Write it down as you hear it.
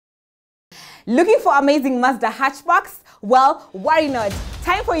Looking for amazing Mazda hatchbacks? Well, worry not.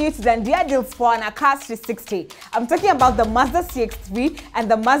 Time for you to Dandia deals for an CARS360. I'm talking about the MAZDA CX-3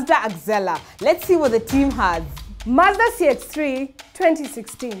 and the MAZDA AXELA. Let's see what the team has. MAZDA CX-3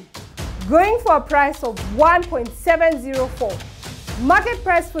 2016. Going for a price of 1.704. Market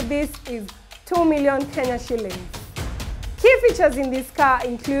price for this is 2 million Kenya shillings. Key features in this car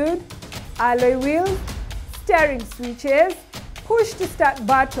include alloy wheels, steering switches, push to start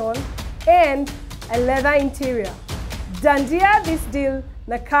button, and a leather interior. Dandia this deal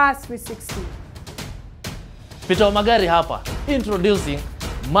na CARS360. Peter Magari hapa, introducing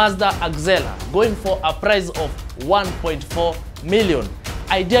MAZDA AXELA, going for a price of 1.4 million.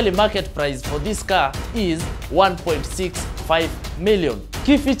 Ideally market price for this car is 1.65 million.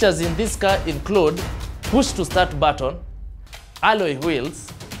 Key features in this car include push to start button, alloy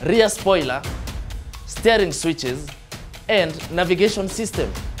wheels, rear spoiler, steering switches, and navigation system.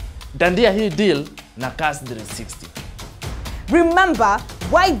 Dandia hii deal na CARS360. Remember,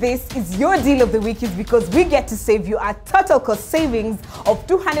 why this is your deal of the week is because we get to save you a total cost savings of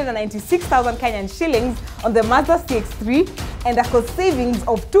 296,000 Kenyan shillings on the MAZDA CX-3 and a cost savings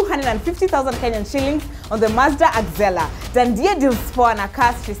of 250,000 Kenyan shillings on the MAZDA AXELA. Dandia deals for an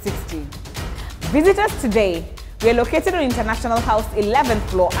CARS360. Visit us today. We are located on International House 11th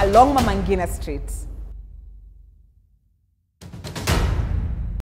floor along Mama Ngina Street.